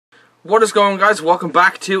What is going on, guys? Welcome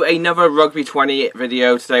back to another Rugby 20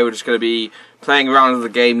 video. Today we're just going to be playing around with the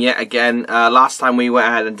game yet again. Last time we went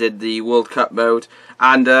ahead and did the World Cup mode,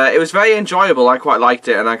 and it was very enjoyable. I quite liked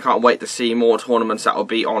it, and I can't wait to see more tournaments that will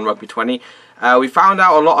be on Rugby 20. We found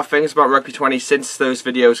out a lot of things about Rugby 20 since those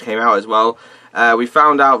videos came out as well. We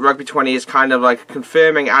found out Rugby 20 is kind of like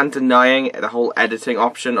confirming and denying the whole editing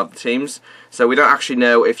option of the teams. So we don't actually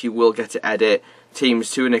know if you will get to edit teams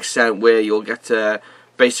to an extent where you'll get to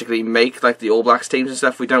basically make like the All Blacks teams and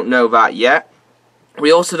stuff. We don't know that yet.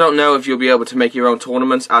 We also don't know if you'll be able to make your own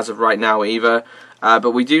tournaments as of right now either.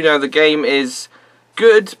 But we do know the game is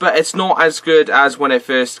good, but it's not as good as when it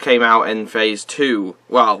first came out in Phase 2.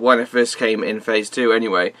 Well, when it first came in Phase 2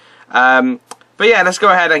 anyway. But yeah, let's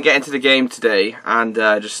go ahead and get into the game today and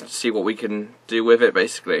just see what we can do with it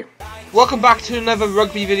basically. Welcome back to another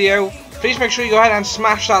rugby video. Please make sure you go ahead and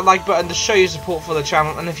smash that like button to show your support for the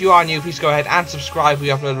channel, and if you are new, please go ahead and subscribe. We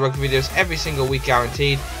upload rugby videos every single week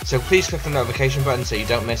guaranteed, so please click the notification button so you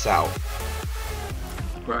don't miss out.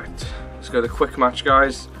 Right, let's go to quick match,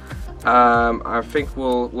 guys. I think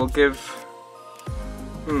we'll give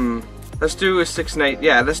let's do a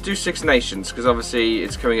let's do Six Nations, because obviously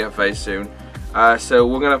it's coming up very soon. So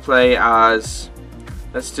we're gonna play as,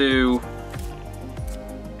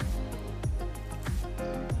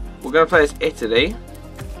 we're going to play as Italy,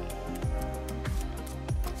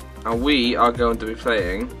 and we are going to be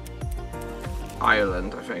playing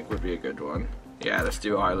Ireland. I think would be a good one. Yeah, let's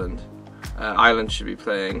do Ireland. Ireland should be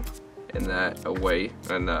playing in their away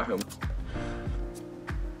and home.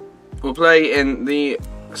 We'll play in the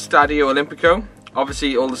Stadio Olimpico.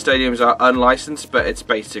 Obviously all the stadiums are unlicensed, but it's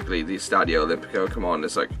basically the Stadio Olimpico. Come on,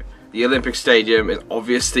 it's like the Olympic Stadium. It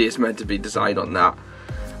obviously is meant to be designed on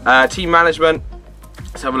that. Team management.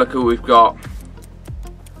 Let's have a look who we've got.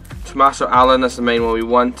 Tommaso Allen, that's the main one we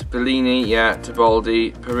want. Bellini, yeah,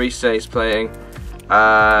 Tibaldi. Parise is playing.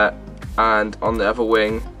 And on the other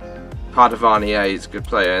wing, Padovani, yeah, he's a good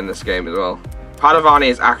player in this game as well. Padovani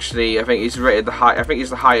is actually, I think he's rated he's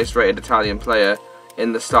the highest rated Italian player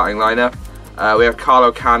in the starting lineup. We have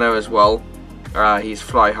Carlo Cano as well. He's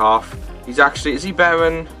fly half. He's actually, is he better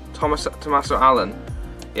than Tommaso Allen?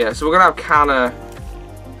 Yeah, so we're gonna have Cano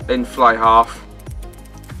in fly half.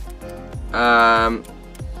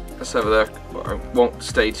 Let's have a look. I won't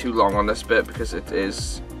stay too long on this bit because it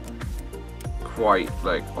is quite,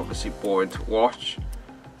 like, obviously boring to watch.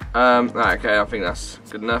 Okay, I think that's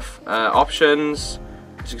good enough. Options.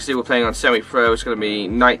 As you can see, we're playing on semi-pro. It's going to be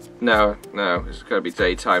night. No, it's going to be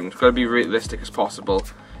daytime. It's going to be realistic as possible.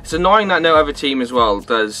 It's annoying that no other team as well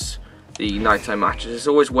does the nighttime matches. It's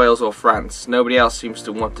always Wales or France. Nobody else seems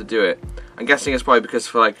to want to do it. I'm guessing it's probably because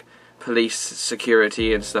for like police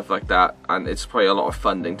security and stuff like that, and it's probably a lot of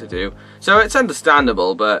funding to do. So it's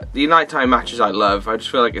understandable, but the nighttime matches I love. I just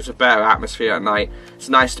feel like it's a better atmosphere at night. It's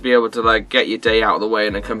nice to be able to like get your day out of the way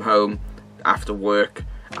and then come home after work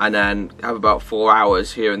and then have about 4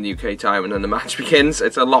 hours here in the UK time, and then the match begins.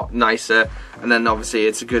 It's a lot nicer, and then obviously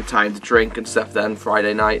it's a good time to drink and stuff then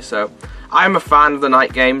Friday night. So I'm a fan of the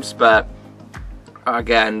night games, but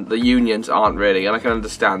again, the unions aren't really, and I can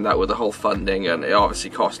understand that with the whole funding, and it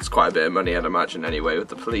obviously costs quite a bit of money, I'd imagine, anyway, with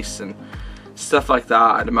the police and stuff like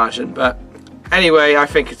that, I'd imagine. But anyway, I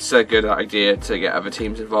think it's a good idea to get other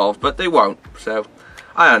teams involved, but they won't, so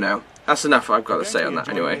I don't know. That's enough I've got to say on that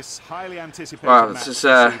anyway. Wow, it's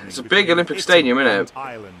a big Olympic stadium, isn't it?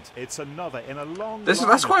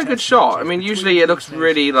 That's quite a good shot. I mean, usually it looks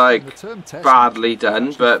really like badly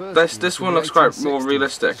done, but this one looks quite more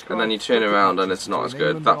realistic. And then you turn around and it's not as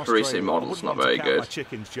good. That Parise model's not very good.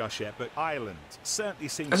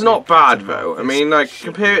 It's not bad though. I mean, like,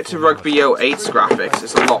 compare it to Rugby 08's graphics,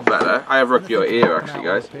 it's a lot better. I have Rugby 08 here actually,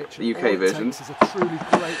 guys, the UK version.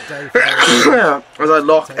 As I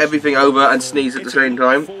lock everything over and sneeze at the same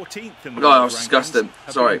time. Oh, that was disgusting.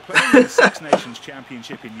 Sorry. As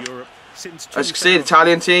you can see, the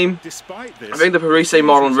Italian team, I think the Parise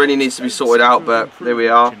model really needs to be sorted out, but there we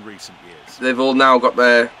are. They've all now got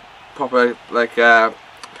their proper like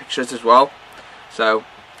pictures as well, so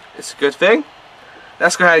it's a good thing.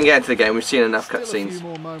 Let's go ahead and get into the game. We've seen enough cutscenes.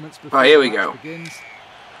 Right, here we go.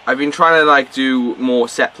 I've been trying to like do more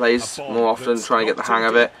set plays more often, trying to get the hang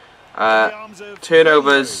of it.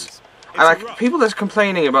 Turnovers. And like, people that's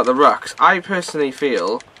complaining about the rucks, I personally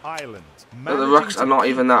feel that the rucks are not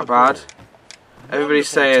even that bad. Everybody's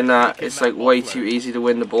saying that it's like way too easy to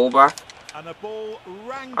win the ball back. I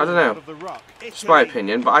don't know. It's my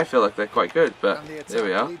opinion, but I feel like they're quite good. But there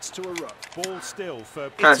we are.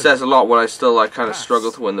 Kind of says a lot when I still like kind of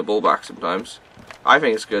struggle to win the ball back sometimes. I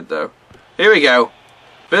think it's good though. Here we go.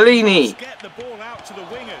 Bellini. Get the ball out to the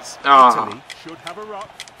wingers. Ah. Italy should have a ruck.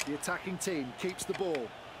 The attacking team keeps the ball.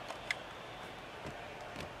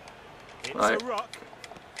 It's Right. a ruck.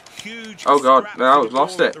 Huge. Oh god, scrap no, for we've the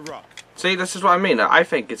lost ball it. at the ruck. See, this is what I mean. I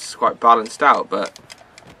think it's quite balanced out, but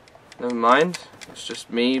never mind. It's just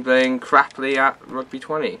me playing crappily at Rugby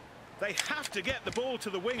 20. They have to get the ball to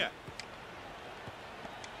the winger.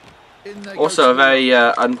 In they Also, go a to very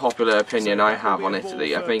unpopular opinion So I that will have be on a ball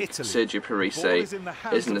Italy. I for think Italy. Sergio Ball Parise is in the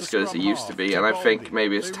hands isn't of as the good as he scrum used to half, be, and I think Tibaldi.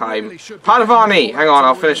 maybe it's They time. really should be Padovani! getting the Hang ball on, out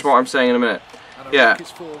I'll to finish winners. what I'm saying in a minute. and a Yeah, ruck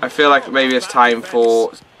is formed. I feel like maybe it's time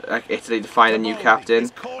for Italy to find a new captain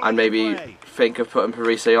and maybe think of putting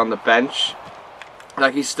Parise on the bench.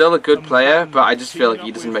 Like, he's still a good player, but I just feel like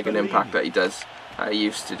he doesn't make an impact that he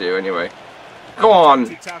used to do anyway. Go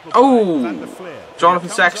on! Oh! Jonathan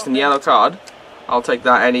Sexton, yellow card. I'll take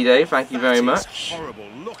that any day, thank you very much. Horrible.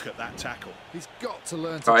 Look at that tackle. He's got to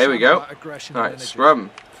learn to Right, here we channel go. that aggression and Right, energy.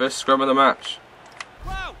 scrum. First scrum of the match.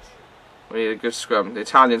 We need a good scrum. The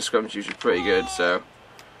Italian scrum's usually pretty good, so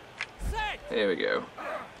here we go.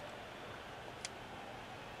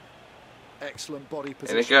 Excellent body In it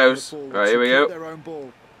position. goes. for the forwards Right, here who we keep go. their own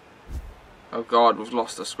ball. Oh god, we've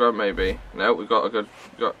lost the scrum maybe. No, we've got a good...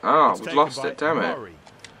 we've lost it, damn it. Murray.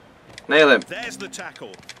 Nail him. There's the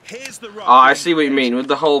tackle. Here's the ruck. Ah, I see what you mean. With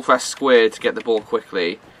the whole press square to get the ball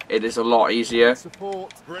quickly, it is a lot easier.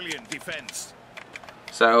 Support. Brilliant defence.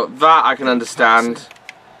 So, that I can understand.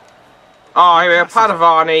 Oh, here we go,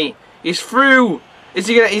 Padovani. He's through. Is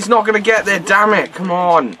he gonna... He's not going to get there, damn it. Come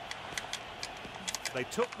on. They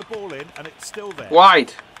took the ball in and it's still there.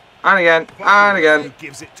 Wide. And again. And again.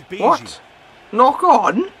 Gives it to Biji. What? Knock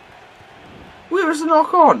on? Where is the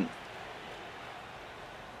knock on?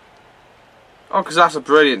 Oh, because that's a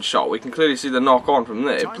brilliant shot. We can clearly see the knock on from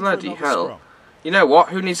there. Time for Bloody another hell. scrum. You know what?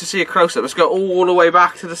 Who needs to see a close-up? Let's go all the way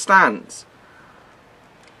back to the stands.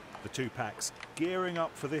 The two packs gearing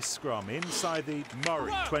up for this scrum inside the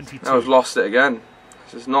Murray 22. Now we've lost it again.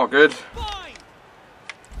 This is not good.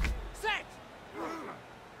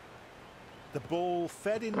 The ball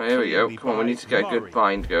fed in. Right, here we go. cleanly Come on, we by need to get a Murray. good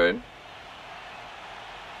bind going.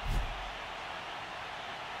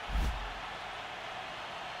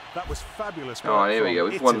 That was fabulous. Oh, work here we from go.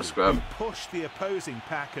 We've won the Italy, scrum. who push the opposing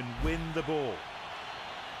pack and win the ball.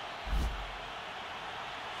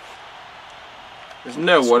 There's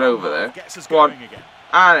no one Scrum over half there. gets us Come on. going again.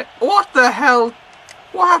 And what the hell?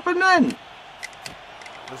 What happened then?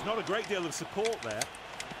 There's not a great deal of support there.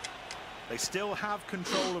 They still have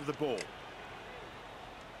control of the ball.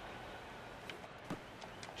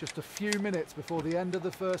 Just a few minutes before the end of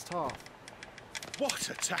the first half. What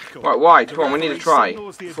a tackle! Right, wide. The Come on, we need to referee try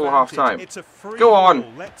signals the before half advantage. time. It's a free Go on.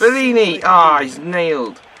 ball. Let's see what they Bellini. can Ah, do. he's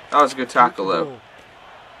nailed. That was a good tackle, Keep the though. ball.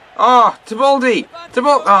 Ah, Tibaldi.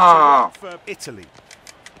 Tibaldi. Ah. For Italy.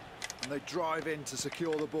 And they drive in to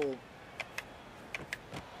secure the ball.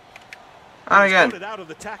 And He's got again. it out of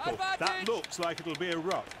the tackle. That looks like it'll be a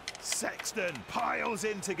ruck. Sexton piles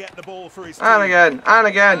in to get the ball for his team. And again. And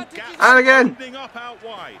again. Gaps And again. opening up out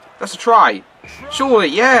wide. That's a try. Surely,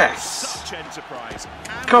 yes. Such enterprise.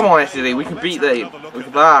 And Come on, they Italy. We go. can Let's beat have them. another look We at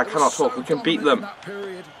can, that. I cannot talk. We can beat Dominant in them. that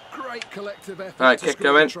period. Great collective effort Right, to kick score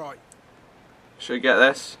going. the try. Should we get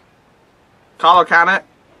this? Carlo can it?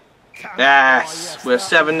 Can- Yes. Oh, We're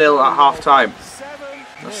 7-0 at half time.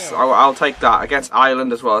 7-0. I'll take that. Against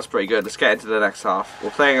Ireland as well. That's pretty good. Let's get into the next half.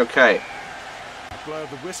 We're playing okay. Blow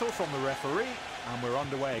the whistle from the referee, and we're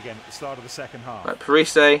underway again at the start of the second half. Right,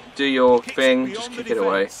 Parise, do your Kicks thing. beyond Just the kick it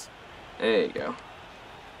away. defence. There you go.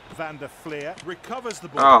 Van der Fleer recovers the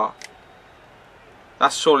ball. Ah.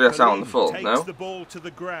 Surely that's out on the Bellini full, takes no? the ball to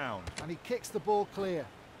the ground. And he kicks the ball clear.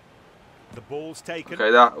 The ball's taken.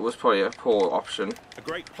 Okay, that was probably a poor option. A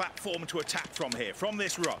great platform to attack from here, from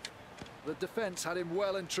this ruck. The defence had him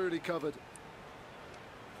well and truly covered.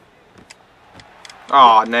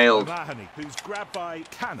 Ah, nailed. Mahoney, who's grabbed by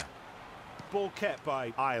Canna. Ball kept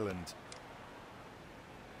by Ireland.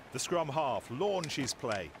 The scrum half launches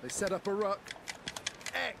play. They set up a ruck.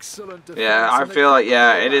 Excellent defence. Yeah, I and they feel like, got the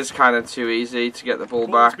yeah, ball it back. is kind of too easy to get the ball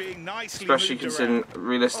Ball's back. being nicely Especially moved considering around.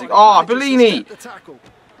 realistic. they Oh, managed to Bellini! step the tackle.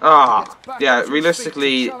 Ah, Gets back yeah, onto his feet to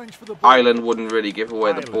realistically, challenge for the ball. Ireland wouldn't really give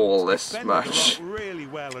away the Ireland ball this defended the much. ruck really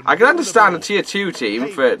well and I can won understand the a ball. tier 2 team for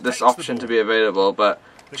Haywood this takes the option to ball. be available, but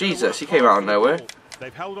They're gonna Jesus, work he came hard out of for the nowhere. ball.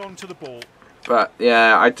 They've held on to the ball. But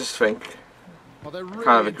yeah, I just think, Well, they're really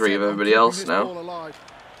kind of agree intent with on everybody keeping else this now. ball alive.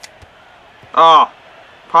 Ah,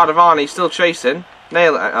 Padovani still chasing.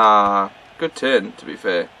 Nail it. Ah, good turn to be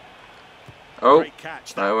fair. Oh, Great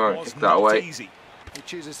catch. no, we won't was kick that not away. easy. He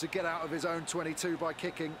chooses to get out of his own 22 by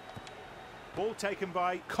kicking. Ball taken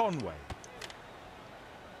by Conway.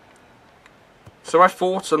 So my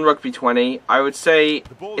thoughts on Rugby 20, I would say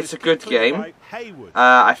it's a good game.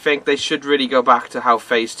 I think they should really go back to how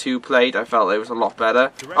Phase 2 played. I felt it was a lot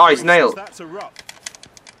better. Oh, he's nailed.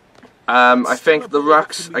 I think the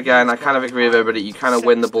rucks, again, I kind of agree with everybody, you kind of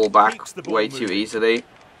win the ball back way too easily.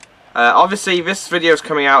 Obviously, this video is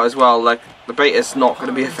coming out as well, like, the beta's not going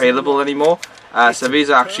to be available anymore. So these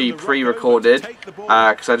are actually pre-recorded,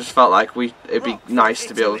 because I just felt like it'd be nice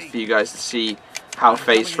to be able for you guys to see how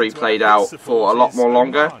Phase 3 played out for a lot more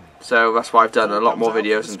longer. So that's why I've done a lot more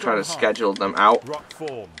videos and trying to schedule them out.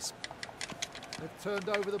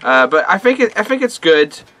 But I think it's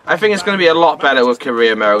good. I think it's going to be a lot better with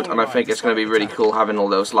career mode, and I think it's going to be really cool having all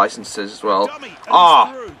those licenses as well.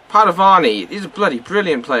 Ah, Padovani, he's a bloody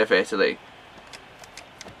brilliant player for Italy.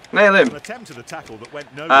 Nail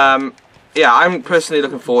him. Yeah, I'm personally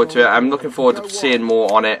looking forward to it. I'm looking forward to seeing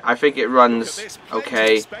more on it. I think it runs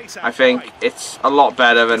okay. I think it's a lot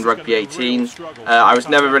better than Rugby 18. I was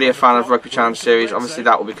never really a fan of Rugby Challenge Series. Obviously,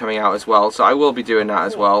 that will be coming out as well, so I will be doing that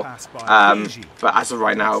as well. But as of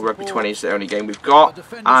right now, Rugby 20 is the only game we've got,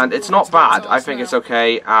 and it's not bad. I think it's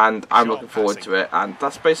okay, and I'm looking forward to it. And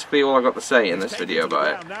that's basically all I've got to say in this video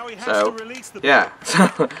about it. So, yeah.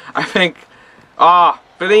 I think...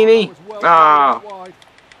 Bellini!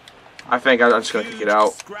 I think I'm just going to kick it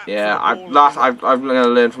out. Yeah, I'm going to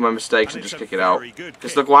learn from my mistakes and just kick it out.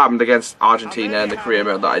 Just look what happened against Argentina in the career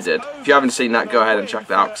mode that I did. If you haven't seen that, go ahead and check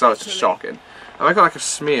that out, because that was just shocking. Have I got like a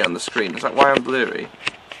smear on the screen? Is that why I'm blurry?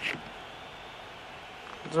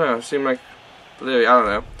 I don't know, it seemed like blurry, I don't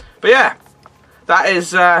know. But yeah, that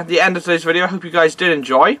is the end of today's video. I hope you guys did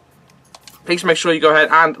enjoy. Please make sure you go ahead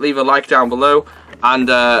and leave a like down below, and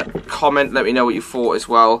comment, let me know what you thought as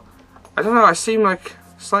well. I don't know, I seem like...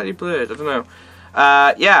 slightly blurred, I don't know.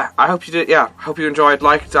 Yeah, I hope you did. Yeah, hope you enjoyed.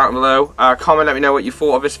 Like down below. Comment, let me know what you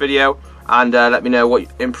thought of this video, and let me know what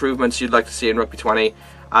improvements you'd like to see in Rugby 20.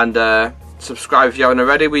 And subscribe if you haven't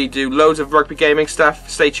already. We do loads of rugby gaming stuff.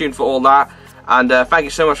 Stay tuned for all that. And thank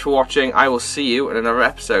you so much for watching. I will see you in another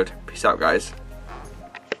episode. Peace out, guys.